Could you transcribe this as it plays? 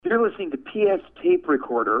You're listening to PS Tape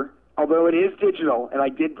Recorder, although it is digital, and I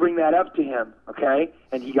did bring that up to him, okay?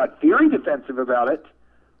 And he got very defensive about it.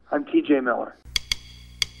 I'm TJ Miller.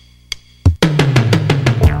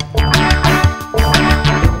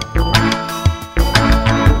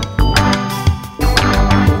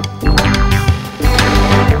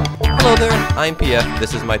 Hello there, I'm PF,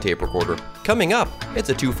 this is my tape recorder. Coming up, it's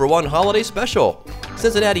a 2-for-1 holiday special.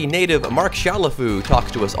 Cincinnati native Mark Chalifoux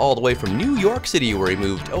talks to us all the way from New York City, where he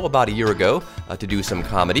moved, about a year ago, to do some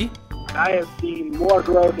comedy. I have seen more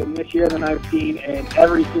growth in this year than I've seen in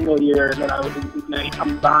every single year that I was in Cincinnati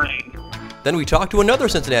combined. Then we talked to another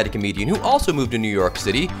Cincinnati comedian who also moved to New York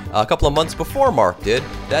City a couple of months before Mark did.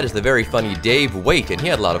 That is the very funny Dave Waite, and he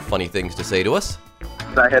had a lot of funny things to say to us.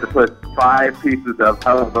 I had to put 5 pieces of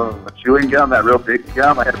chewing gum, that real big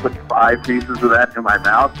gum. I had to put 5 pieces of that in my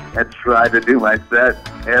mouth and try to do my set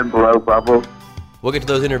and blow bubbles. We'll get to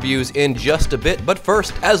those interviews in just a bit, but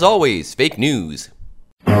first, as always, fake news.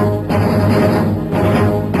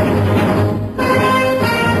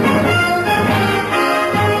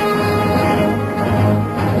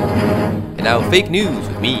 And now, fake news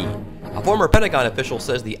with me. A former Pentagon official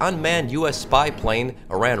says the unmanned U.S. spy plane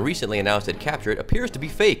Iran recently announced it captured appears to be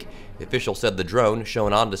fake. The official said the drone,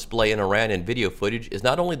 shown on display in Iran in video footage, is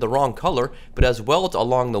not only the wrong color, but as well as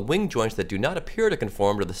along the wing joints that do not appear to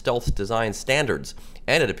conform to the stealth design standards.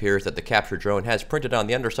 And it appears that the captured drone has printed on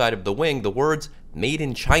the underside of the wing the words, "Made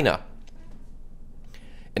in China."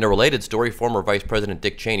 In a related story, former Vice President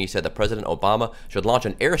Dick Cheney said that President Obama should launch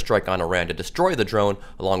an airstrike on Iran to destroy the drone,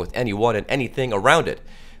 along with anyone and anything around it.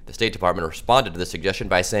 The State Department responded to this suggestion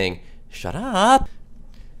by saying, "Shut up."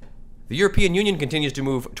 The European Union continues to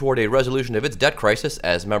move toward a resolution of its debt crisis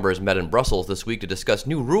as members met in Brussels this week to discuss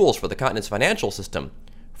new rules for the continent's financial system.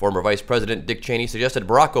 Former Vice President Dick Cheney suggested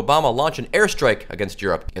Barack Obama launch an airstrike against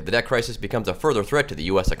Europe if the debt crisis becomes a further threat to the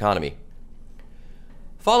U.S. economy.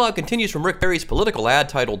 Fallout continues from Rick Perry's political ad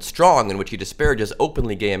titled Strong, in which he disparages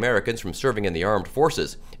openly gay Americans from serving in the armed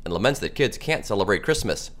forces and laments that kids can't celebrate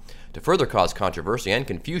Christmas. To further cause controversy and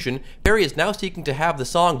confusion, Perry is now seeking to have the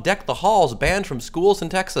song Deck the Halls banned from schools in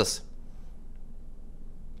Texas.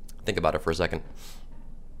 Think about it for a second.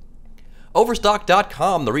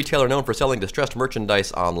 Overstock.com, the retailer known for selling distressed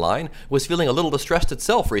merchandise online, was feeling a little distressed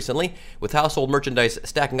itself recently. With household merchandise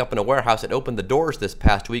stacking up in a warehouse, it opened the doors this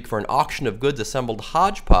past week for an auction of goods assembled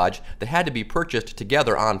hodgepodge that had to be purchased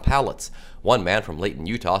together on pallets. One man from Layton,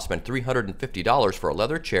 Utah spent $350 for a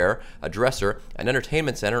leather chair, a dresser, an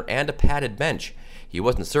entertainment center, and a padded bench. He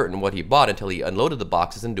wasn't certain what he bought until he unloaded the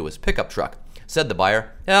boxes into his pickup truck. Said the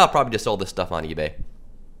buyer, "I'll probably just sell this stuff on eBay."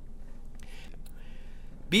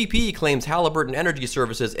 BP claims Halliburton Energy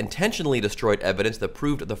Services intentionally destroyed evidence that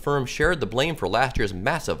proved the firm shared the blame for last year's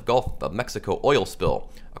massive Gulf of Mexico oil spill.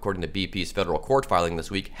 According to BP's federal court filing this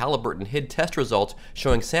week, Halliburton hid test results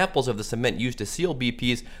showing samples of the cement used to seal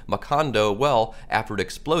BP's Macondo well after it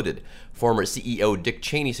exploded. Former CEO Dick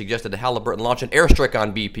Cheney suggested that Halliburton launch an airstrike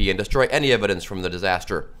on BP and destroy any evidence from the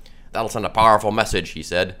disaster. "That'll send a powerful message," he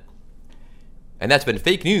said. And that's been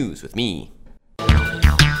fake news with me.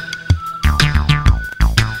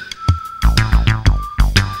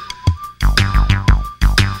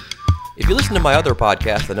 If you listen to my other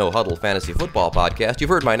podcast, the No Huddle Fantasy Football Podcast, you've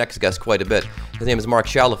heard my next guest quite a bit. His name is Mark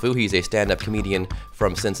Chalifoux. He's a stand-up comedian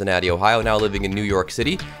from Cincinnati, Ohio, now living in New York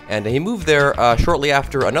City. And he moved there shortly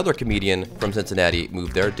after another comedian from Cincinnati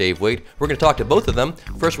moved there, Dave Waite. We're going to talk to both of them.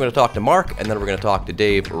 First, we're going to talk to Mark, and then we're going to talk to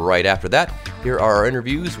Dave right after that. Here are our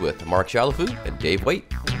interviews with Mark Chalifoux and Dave Waite.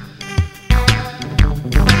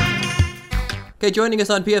 Okay, joining us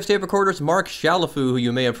on PF Tape Recorders, Mark Chalifoux, who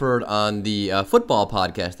you may have heard on the football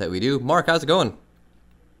podcast that we do. Mark, how's it going?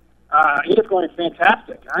 It's going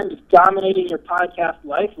fantastic. I'm just dominating your podcast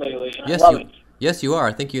life lately, and Yes, I love it. Yes, you are.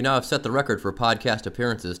 I think you now have set the record for podcast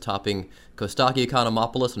appearances, topping Kostaki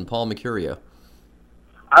Economopoulos and Paul Mercurio.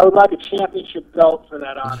 I would like a championship belt for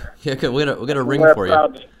that honor. Yeah, we'll get a ring Wear for you.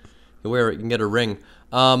 proudly. You can get a ring.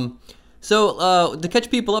 So to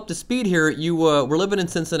catch people up to speed here, you were living in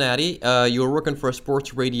Cincinnati. You were working for a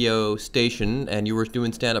sports radio station, and you were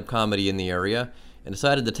doing stand-up comedy in the area, and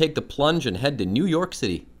decided to take the plunge and head to New York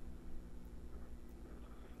City.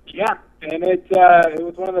 Yeah, and it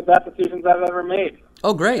was one of the best decisions I've ever made.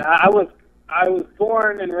 Oh, great. I was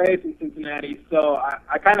born and raised in Cincinnati, so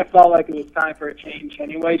I kind of felt like it was time for a change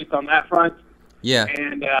anyway, just on that front. Yeah.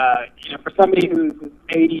 And, for somebody who's as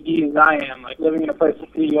ADD as I am, like living in a place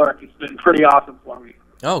like New York, it's been pretty awesome for me.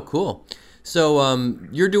 Oh, cool. So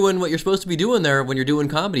you're doing what you're supposed to be doing there when you're doing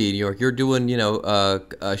comedy in New York. You're doing,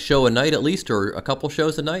 a show a night at least, or a couple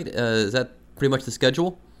shows a night. Is that pretty much the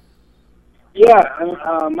schedule? Yeah,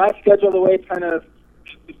 my schedule, the way it's kind of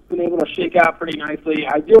shake out pretty nicely.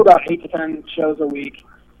 I do about 8 to 10 shows a week.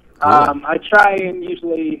 I try and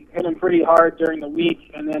usually hit them pretty hard during the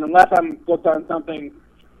week, and then unless I'm booked on something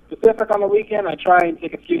specific on the weekend, I try and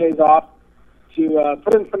take a few days off to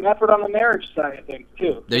put in some effort on the marriage side of things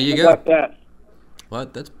too. There you go. Like that. Well,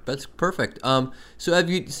 that's perfect. So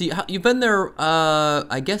you've been there?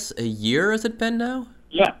 I guess a year has it been now?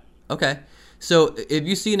 Yeah. Okay. So have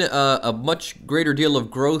you seen a much greater deal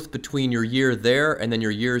of growth between your year there and then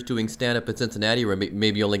your years doing stand-up in Cincinnati, where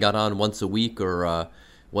maybe you only got on once a week or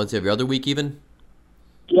once every other week even?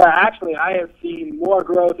 Yeah, actually, I have seen more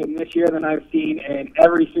growth in this year than I've seen in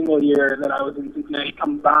every single year that I was in Cincinnati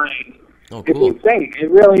combined. Oh, cool. It's insane. It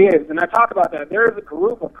really is. And I talk about that. There is a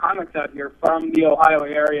group of comics out here from the Ohio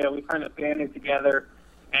area. We kind of banded together,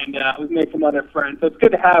 and we've made some other friends. So it's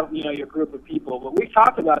good to have, your group of people. But we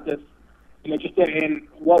talked about this, just in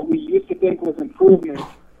what we used to think was improvement,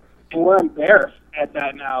 and we're embarrassed at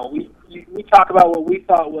that now. We talk about what we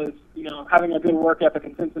thought was, having a good work ethic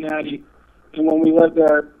in Cincinnati, and when we lived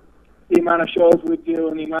there, the amount of shows we do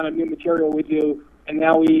and the amount of new material we do. And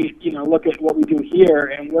now we, look at what we do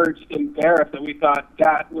here, and we're just embarrassed that we thought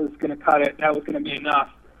that was going to cut it, that was going to be enough.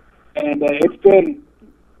 And it's been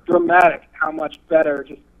dramatic how much better.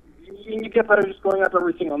 You get better just going up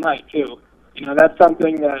every single night, too. That's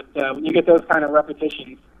something that when you get those kind of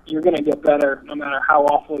repetitions, you're going to get better no matter how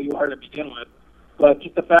awful you are to begin with. But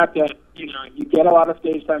just the fact that, you get a lot of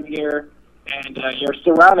stage time here, and you're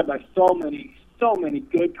surrounded by so many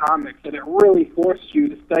good comics that it really forces you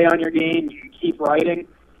to stay on your game. You keep writing,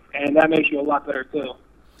 and that makes you a lot better too.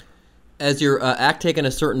 As your act taken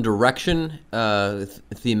a certain direction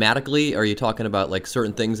thematically, are you talking about like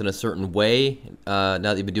certain things in a certain way now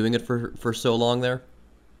that you've been doing it for so long there?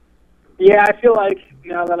 Yeah, I feel like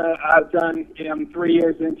now that I've done, I'm 3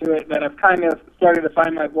 years into it, that I've kind of started to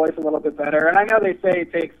find my voice a little bit better. And I know they say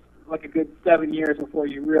it takes like a good 7 years before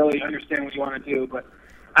you really understand what you want to do, but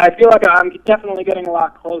I feel like I'm definitely getting a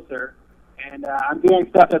lot closer, and I'm doing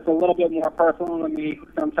stuff that's a little bit more personal to me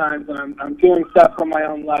sometimes, and I'm doing stuff from my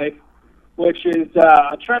own life, which is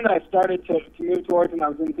a trend that I started to move towards when I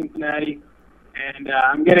was in Cincinnati, and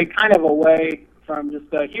I'm getting kind of away from just,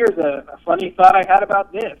 here's a funny thought I had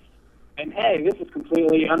about this, and hey, this is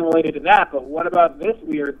completely unrelated to that, but what about this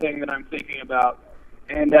weird thing that I'm thinking about?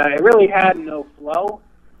 And it really had no flow.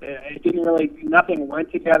 It didn't really, nothing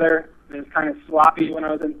went together. It was kind of sloppy when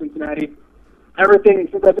I was in Cincinnati. Everything,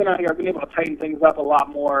 since I've been out here, I've been able to tighten things up a lot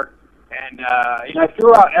more. And, I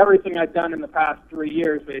threw out everything I'd done in the past 3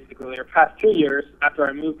 years, basically, or past 2 years after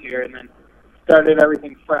I moved here, and then started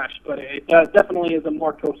everything fresh. But it definitely is a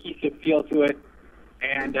more cohesive feel to it.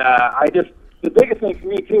 And the biggest thing for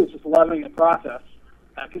me, too, is just loving the process.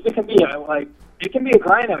 Because it can be a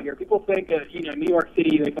grind out here. People think that, New York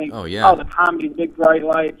City, they think, oh, the comedy, big bright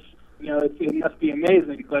lights, it must be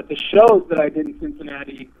amazing. But the shows that I did in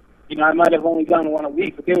Cincinnati, I might have only done one a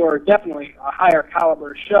week, but they were definitely a higher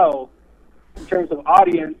caliber show in terms of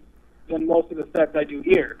audience than most of the sets I do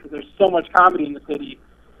here, because there's so much comedy in the city,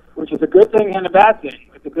 which is a good thing and a bad thing.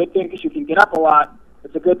 It's a good thing because you can get up a lot.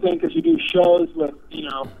 It's a good thing because you do shows with,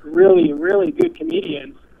 really, really good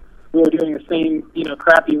comedians who are doing the same,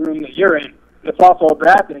 crappy room that you're in. It's also a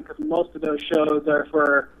bad thing because most of those shows are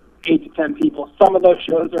for 8 to 10 people. Some of those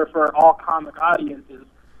shows are for all comic audiences.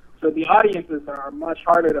 So the audiences are much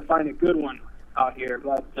harder to find a good one out here.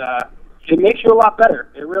 But it makes you a lot better.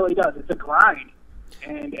 It really does. It's a grind.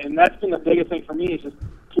 And that's been the biggest thing for me, is just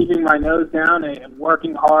keeping my nose down and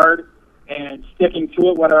working hard and sticking to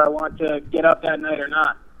it, whether I want to get up that night or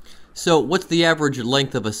not. So what's the average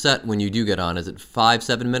length of a set when you do get on? Is it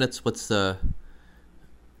 5-7 minutes? What's the...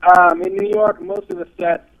 In New York, most of the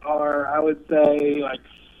sets are, I would say, like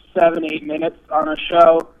 7-8 minutes on a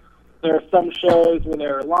show. There are some shows where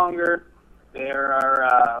they're longer. There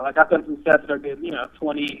are, I've done some sets that are good,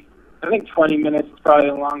 20 minutes is probably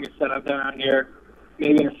the longest set I've done out here.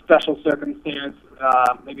 Maybe in a special circumstance,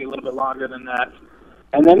 maybe a little bit longer than that.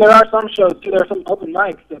 And then there are some shows, too. There are some open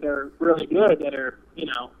mics that are really good that are,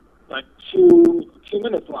 like two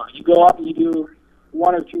minutes long. You go up and you do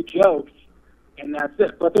 1 or 2 jokes, and that's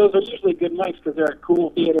it. But those are usually good mics because they're at cool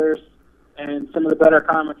theaters, and some of the better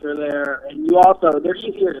comics are there. And they're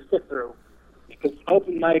easier to sit through, because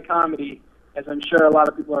open mic comedy, as I'm sure a lot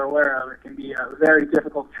of people are aware of, it can be a very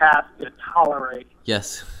difficult task to tolerate.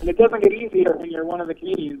 Yes. And it doesn't get easier when you're one of the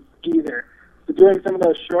comedians either. So doing some of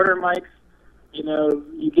those shorter mics,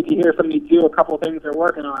 you get to hear somebody do a couple of things they're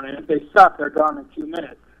working on, and if they suck, they're gone in 2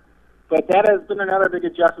 minutes. But that has been another big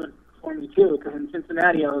adjustment for me, too, because in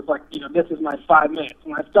Cincinnati, I was like, this is my 5 minutes.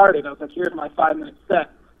 When I started, I was like, here's my 5-minute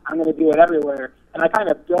set. I'm going to do it everywhere. And I kind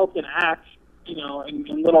of built an act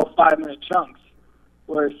in little 5-minute chunks.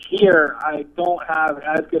 Whereas here, I don't have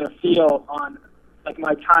as good a feel on like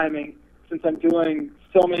my timing since I'm doing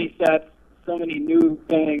so many sets, so many new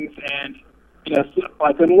things, and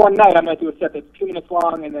like in one night I might do a set that's 2 minutes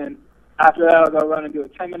long, and then after that I'll go run and do a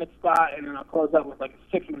 10-minute spot, and then I'll close up with like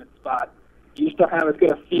a 6-minute spot. You just don't have as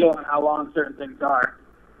good a feel on how long certain things are.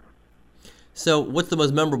 So, what's the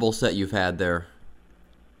most memorable set you've had there?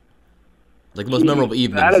 Like the most memorable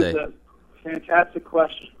evening, That is a fantastic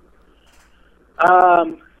question.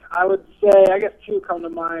 I would say, I guess 2 come to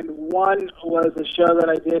mind. One was a show that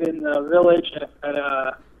I did in the Village at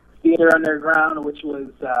a theater underground, which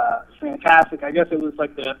was fantastic. I guess it was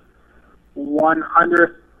like the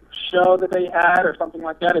 100th show that they had or something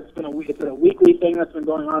like that. It's a weekly thing that's been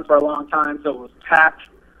going on for a long time, so it was packed.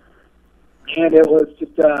 And it was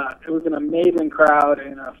just it was an amazing crowd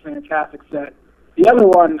and a fantastic set. The other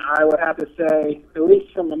one, I would have to say, at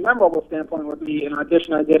least from a memorable standpoint, would be an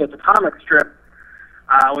audition I did at the comic strip,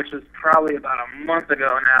 which was probably about a month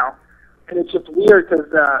ago now. And it's just weird because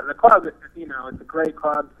the club, it's a great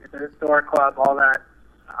club, it's a historic club, all that.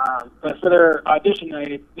 But for their audition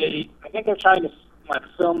night, I think they're trying to like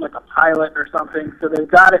film like a pilot or something. So they've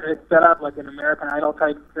got it set up like an American Idol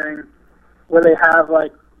type thing, where they have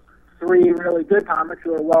like 3 really good comics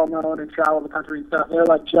who are well known and travel the country and stuff. They're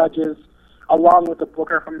like judges, along with the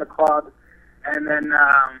booker from the club, and then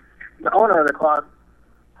the owner of the club.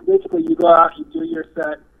 Basically, you go out, you do your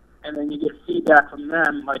set, and then you get feedback from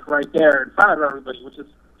them, like right there in front of everybody, which is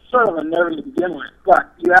sort of unnerving to begin with.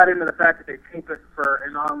 But you add into the fact that they tape it for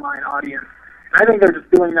an online audience. And I think they're just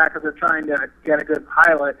doing that because they're trying to get a good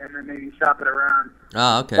pilot and then maybe shop it around.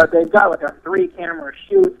 Oh, okay. But they've got like a 3-camera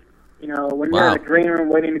shoot. When you're in the green room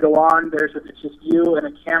waiting to go on, it's just you and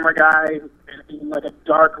a camera guy in like a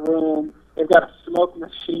dark room. They've got a smoke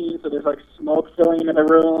machine, so there's like smoke filling into the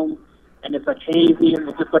room, and it's like hazy, and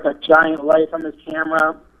it's just like a giant light from this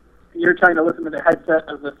camera. You're trying to listen to the headset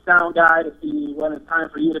of the sound guy to see when it's time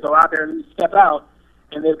for you to go out there, and you step out,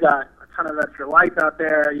 and they've got a ton of extra lights out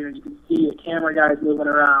there. You can see the camera guys moving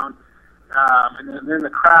around, and then the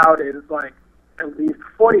crowd is like at least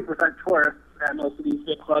 40% tourists at most of these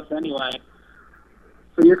big clubs anyway.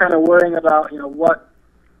 So you're kind of worrying about, what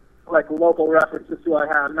like local references do I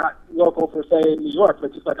have? Not local per se in New York,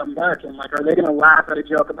 but just like American. Like, are they going to laugh at a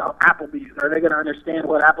joke about Applebee's? Are they going to understand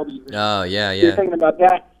what Applebee's is? Oh, yeah. You're thinking about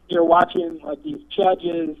that. You're watching like these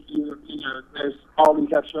judges. There's all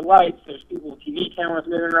these extra lights. There's people with TV cameras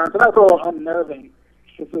moving around. So that's a little unnerving.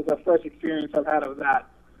 This was the first experience I've had of that.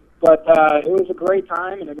 But it was a great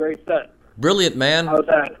time and a great set. Brilliant, man. How was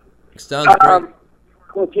that? Sounds great.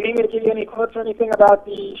 Well, do you need me to give you any quotes or anything about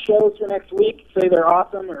the shows for next week? Say they're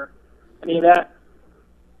awesome or any of that?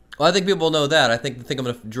 Well, I think people know that. I think the thing I'm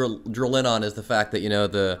going to drill in on is the fact that,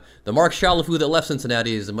 the Mark Chalifoux that left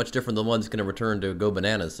Cincinnati is much different than the one that's going to return to Go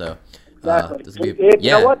Bananas. So, exactly.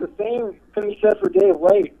 You know what? The same can be said for Dave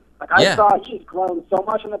Wade. Like, I saw he's grown so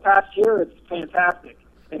much in the past year. It's fantastic.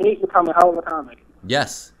 And he's become a hell of a comic.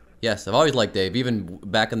 Yes. I've always liked Dave, even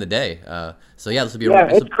back in the day. This will be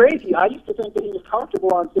it's crazy. I used to think that he was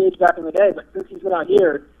comfortable on stage back in the day, but since he's been out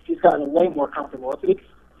here, he's gotten way more comfortable. It's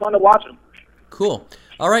fun to watch him. Cool.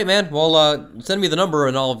 All right, man. Well, send me the number,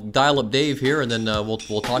 and I'll dial up Dave here, and then we'll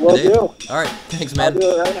talk to Dave. All right. Thanks, man. I'll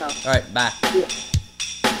do it right now. All right. Bye. Yeah.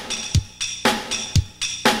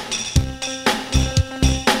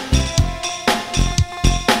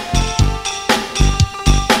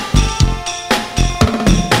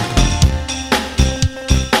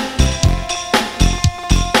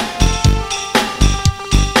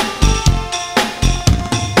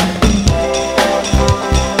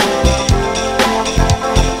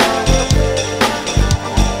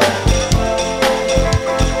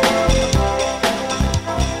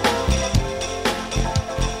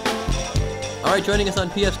 Joining us on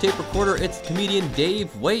PF's Tape Recorder, it's comedian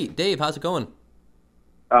Dave Waite. Dave, how's it going?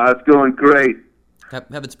 It's going great.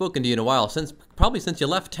 Haven't spoken to you in a while, probably since you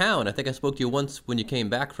left town. I think I spoke to you once when you came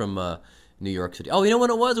back from New York City. Oh, you know when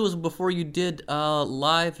it was? It was before you did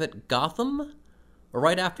Live at Gotham? Or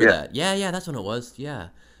right after that? Yeah, that's when it was. Yeah.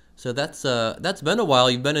 So that's been a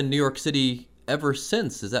while. You've been in New York City ever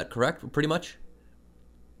since. Is that correct? Pretty much?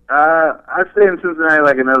 I've stayed in Cincinnati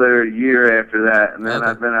like another year after that, and then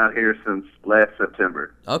I've been out here since last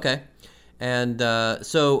September. Okay. And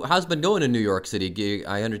so how's it been going in New York City?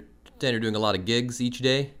 I understand you're doing a lot of gigs each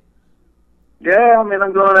day? Yeah, I mean,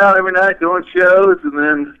 I'm going out every night doing shows, and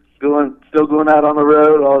then still going out on the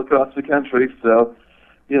road all across the country. So,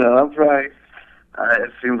 I'm probably,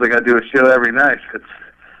 it seems like I do a show every night.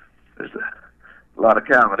 There's a lot of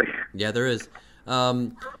comedy. Yeah, there is.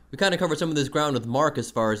 We kind of covered some of this ground with Mark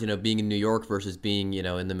as far as, being in New York versus being,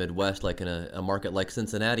 in the Midwest, like in a market like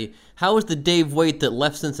Cincinnati. How is the Dave Waite that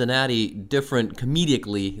left Cincinnati different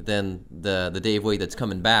comedically than the Dave Waite that's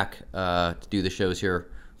coming back to do the shows here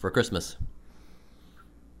for Christmas?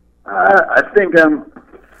 I think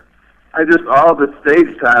all the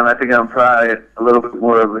stage time, I think I'm probably a little bit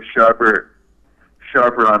more of a sharper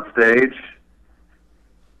on stage.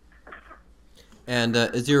 And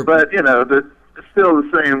is your... But, it's still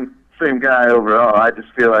the same guy overall. I just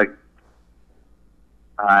feel like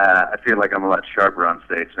I feel like I'm a lot sharper on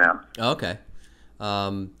stage now. Okay.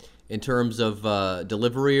 In terms of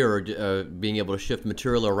delivery or being able to shift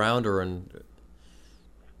material around, or in...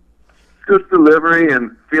 Just delivery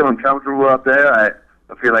and feeling comfortable up there. I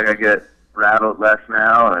feel like I get rattled less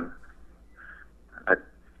now, and I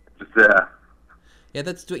just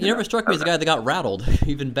Yeah, you never struck me as a guy that got rattled,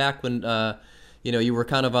 even back when you were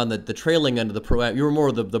kind of on the trailing end of the pro-am. You were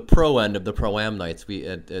more the pro end of the pro-am nights. We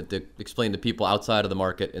to explain to people outside of the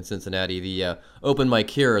market in Cincinnati, the open mic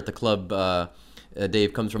here at the club.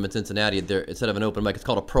 Dave comes from in Cincinnati. Instead of an open mic, it's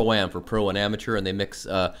called a pro-am for pro and amateur, and they mix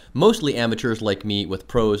mostly amateurs like me with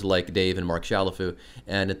pros like Dave and Mark Chalifoux,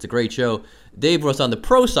 and it's a great show. Dave was on the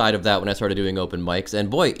pro side of that when I started doing open mics, and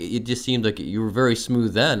boy, it just seemed like you were very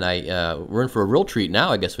smooth then. We're in for a real treat now,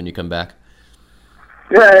 I guess, when you come back.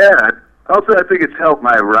 Yeah. Also, I think it's helped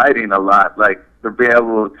my writing a lot, like to be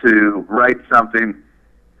able to write something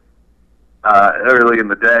early in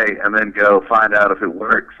the day and then go find out if it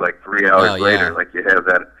works like 3 hours later. Like you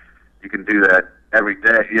can do that every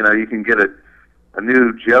day. You can get a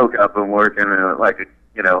new joke up and working in like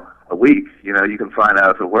a week. You can find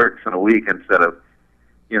out if it works in a week instead of,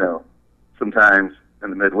 sometimes in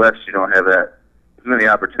the Midwest you don't have as many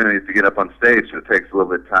opportunities to get up on stage, so it takes a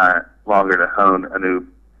little bit longer to hone a new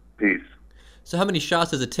piece. So how many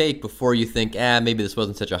shots does it take before you think, maybe this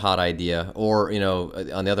wasn't such a hot idea? Or,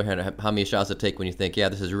 on the other hand, how many shots does it take when you think,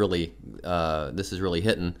 this is really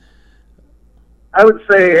hitting? I would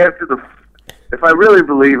say if I really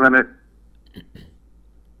believe in it,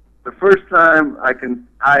 the first time I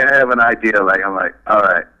have an idea, like I'm like, all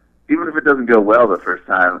right, even if it doesn't go well the first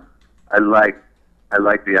time, if I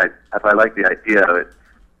like the idea of it,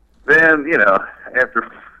 then, after,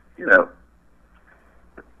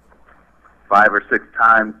 5 or 6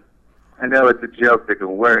 times, I know it's a joke that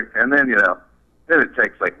can work, and then then it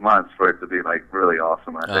takes like months for it to be like really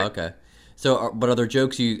awesome. I think. Oh, okay. So, but are there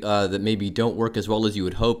jokes that maybe don't work as well as you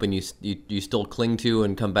would hope, and you still cling to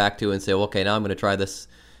and come back to and say, well, okay, now I'm going to try this.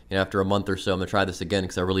 After a month or so, I'm going to try this again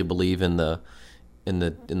because I really believe in the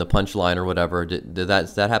punchline or whatever.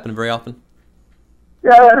 Does that happen very often?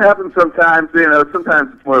 Yeah, that happens sometimes.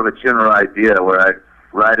 Sometimes it's more of a general idea where I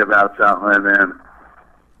write about something and then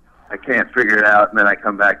I can't figure it out, and then I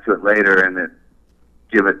come back to it later and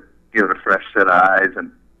give it a fresh set of eyes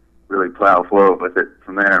and really plow forward with it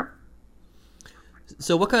from there.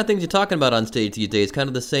 So what kind of things are you talking about on stage these days? Kind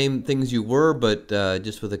of the same things you were, but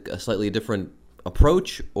just with a slightly different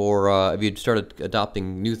approach, or have you started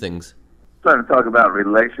adopting new things? Starting to talk about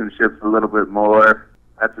relationships a little bit more.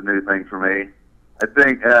 That's a new thing for me. I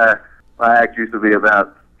think my act used to be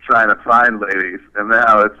about trying to find ladies, and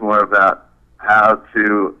now it's more about how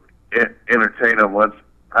to entertain them once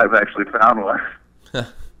I've actually found one.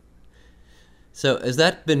 So has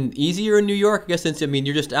that been easier in New York? I guess since,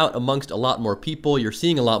 you're just out amongst a lot more people. You're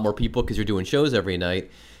seeing a lot more people because you're doing shows every night.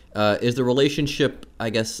 Is the relationship,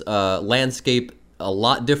 landscape a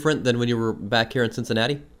lot different than when you were back here in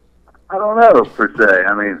Cincinnati? I don't know, per se.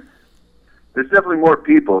 There's definitely more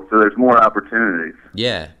people, so there's more opportunities.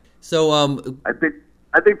 Yeah. So I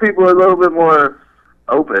think people are a little bit more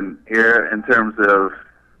open here in terms of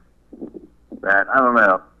that. I don't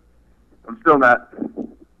know. I'm still not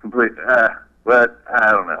complete, but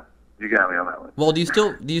I don't know. You got me on that one. Well, do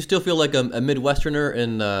you still feel like a Midwesterner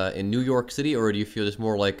in New York City, or do you feel just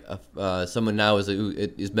more like someone now who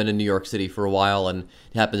has been in New York City for a while and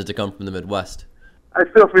happens to come from the Midwest? I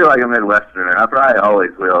still feel like a Midwesterner. I probably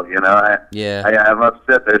always will. I'm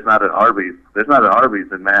upset there's not an Arby's. There's not an Arby's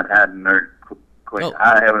in Manhattan or Queens.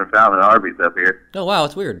 I haven't found an Arby's up here. Oh wow,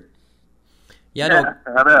 it's weird. I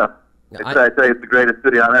know. I tell you, it's the greatest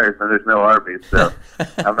city on earth, and there's no Arby's, so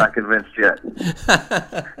I'm not convinced yet.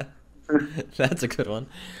 That's a good one.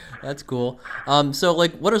 That's cool. So,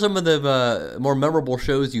 what are some of the more memorable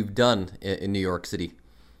shows you've done in New York City?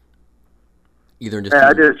 I did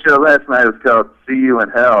a show last night. It was called See You in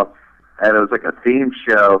Hell, and it was like a theme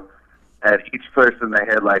show. And each person, they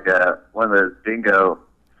had like one of those dingo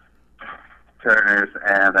turners,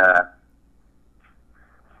 and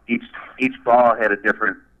each ball had a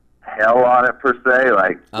different hell on it per se.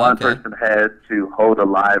 Like one Okay. person had to hold a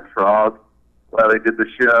live frog while they did the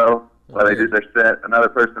show, while they did their set. Another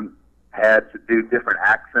person had to do different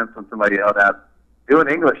accents when somebody yelled out, do an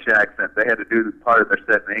English accent. They had to do part of their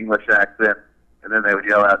set in English accent, and then they would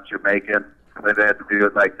yell out Jamaican, and then they had to do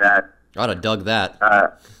it like that. I'd have dug that.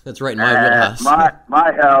 That's right in my And wheelhouse.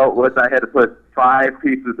 my hell was I had to put 5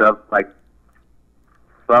 pieces of like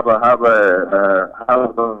Bubba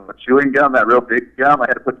Hubba chewing gum, that real big gum. I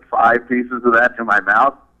had to put 5 pieces of that in my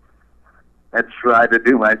mouth and try to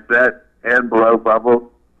do my set and blow bubbles.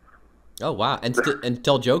 Oh wow! And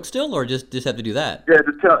tell jokes still, or just have to do that? Yeah,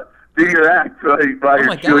 to do your act while Oh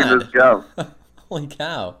my you're chewing God. this gum. Holy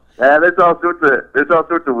cow! And there's all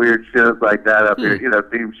sorts of weird shows like that up here. You know,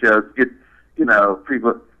 theme shows.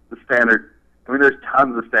 People the standard. I mean, there's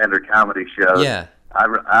tons of standard comedy shows. Yeah.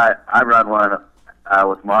 I run one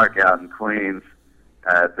with Mark out in Queens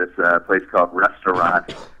at this place called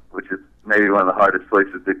Restaurant, which is maybe one of the hardest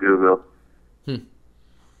places to Google.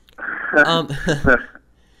 I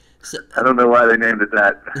don't know why they named it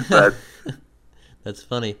that, but That's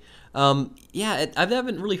funny. I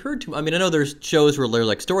haven't really heard too. I mean, I know there's shows where they're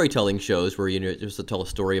like storytelling shows where just to tell a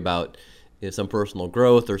story about some personal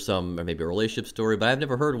growth or maybe a relationship story. But I've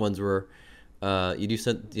never heard ones where you do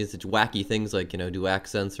such wacky things like do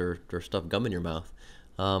accents or stuff gum in your mouth.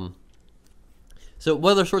 So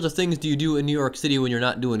what other sorts of things do you do in New York City when you're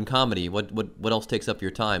not doing comedy? What else takes up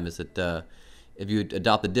your time? Is it have you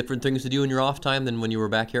adopted different things to do in your off time than when you were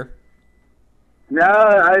back here? no,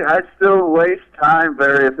 I still waste time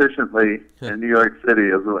very efficiently in New York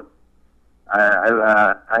City.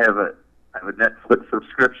 I have a Netflix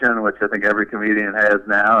subscription, which I think every comedian has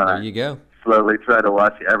now, and There you go. slowly try to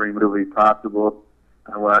watch every movie possible.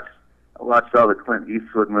 I watched all the Clint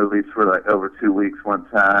Eastwood movies for like over 2 weeks one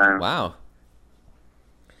time. Wow.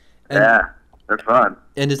 And, Yeah, they're fun.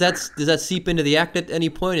 And does that seep into the act at any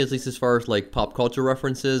point, at least as far as like pop culture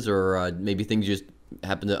references or maybe things you just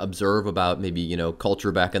happen to observe about maybe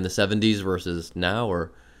culture back in the 70s versus now?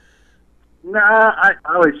 Or Nah, I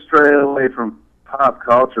always stray away from pop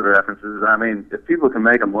culture references. I mean, if people can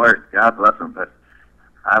make them work, God bless them. But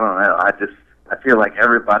I don't know. I feel like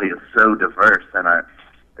everybody is so diverse in our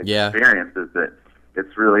experiences that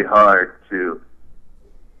it's really hard to.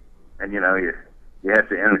 And you have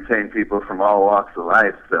to entertain people from all walks of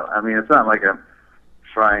life. So I mean, it's not like I'm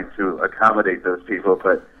trying to accommodate those people,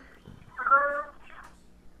 but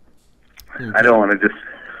I don't want to just.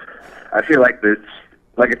 I feel like there's.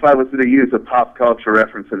 Like if I was to use a pop culture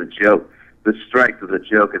reference in a joke, the strength of the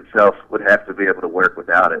joke itself would have to be able to work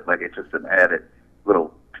without it. Like it's just an added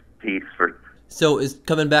little piece for. so is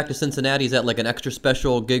coming back to Cincinnati, is that like an extra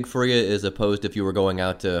special gig for you as opposed if you were going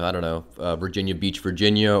out to, I don't know, Virginia Beach,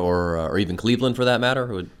 Virginia, or even Cleveland for that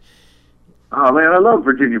matter? Oh man, I love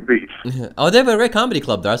Virginia Beach. Oh, they have a great comedy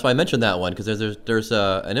club there. That's why I mentioned that one, because there's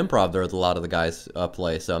an improv there that a lot of the guys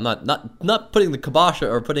play. So I'm not putting the kibosh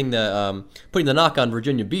or putting the knock on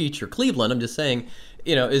Virginia Beach or Cleveland. I'm just saying,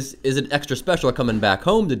 is it extra special coming back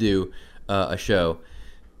home to do a show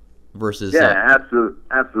versus? Yeah,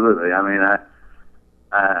 absolutely. I mean,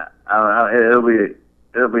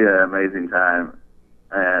 it'll be an amazing time,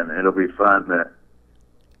 and it'll be fun to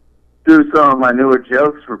do some of my newer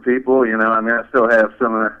jokes for people. I mean, I still have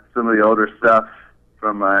some of the older stuff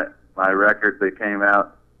from my record that came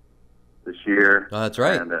out this year. Oh, that's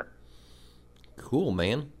right. And, cool,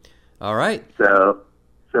 man. All right. So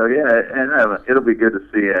yeah, and it'll be good to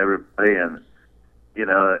see everybody. And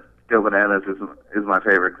Go Bananas is my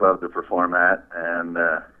favorite club to perform at, and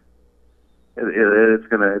it's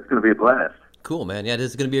gonna be a blast. Cool, man. Yeah, this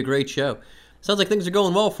is going to be a great show. Sounds like things are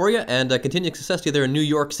going well for you, and continued success to you there in New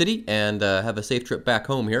York City, and have a safe trip back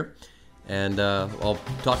home here. And I'll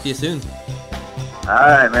talk to you soon. All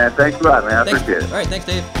right, man. Thanks a lot, man. I Thanks. appreciate it. All right, thanks,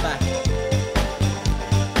 Dave. Bye.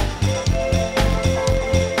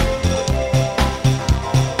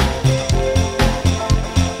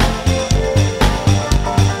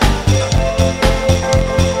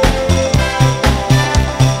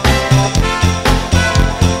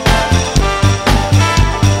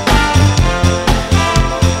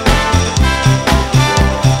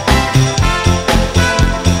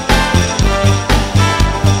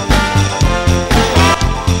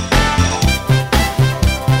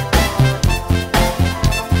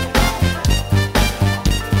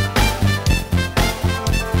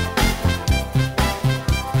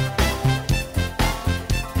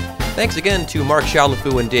 Thanks again to Mark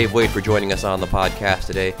Chalifoux and Dave Wade for joining us on the podcast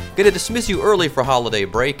today. Going to dismiss you early for holiday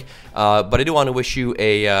break, but I do want to wish you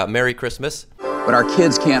a Merry Christmas. But our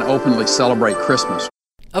kids can't openly celebrate Christmas.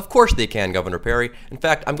 Of course they can, Governor Perry. In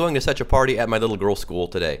fact, I'm going to such a party at my little girl's school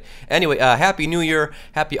today. Anyway, Happy New Year,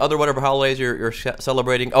 happy other whatever holidays you're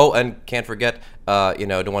celebrating. Oh, and can't forget,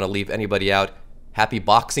 don't want to leave anybody out. Happy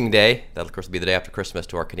Boxing Day. That'll, of course, be the day after Christmas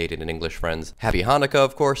to our Canadian and English friends. Happy Hanukkah,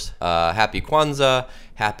 of course. Happy Kwanzaa.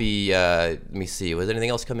 Happy, let me see, was there anything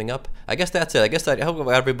else coming up? I guess that's it. I hope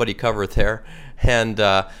everybody covered there. And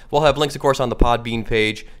we'll have links, of course, on the Podbean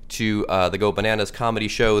page to the Go Bananas comedy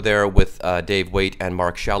show there with Dave Waite and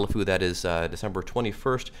Mark Chalafu. That is December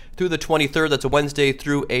 21st through the 23rd. That's a Wednesday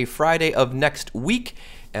through a Friday of next week.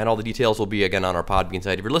 And all the details will be, again, on our Podbean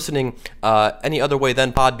site. If you're listening any other way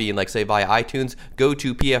than Podbean, like, say, via iTunes, go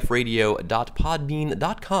to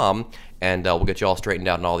pfradio.podbean.com, and we'll get you all straightened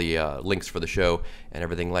out and all the links for the show and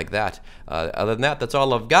everything like that. Other than that, that's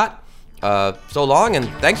all I've got. So long, and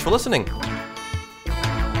thanks for listening.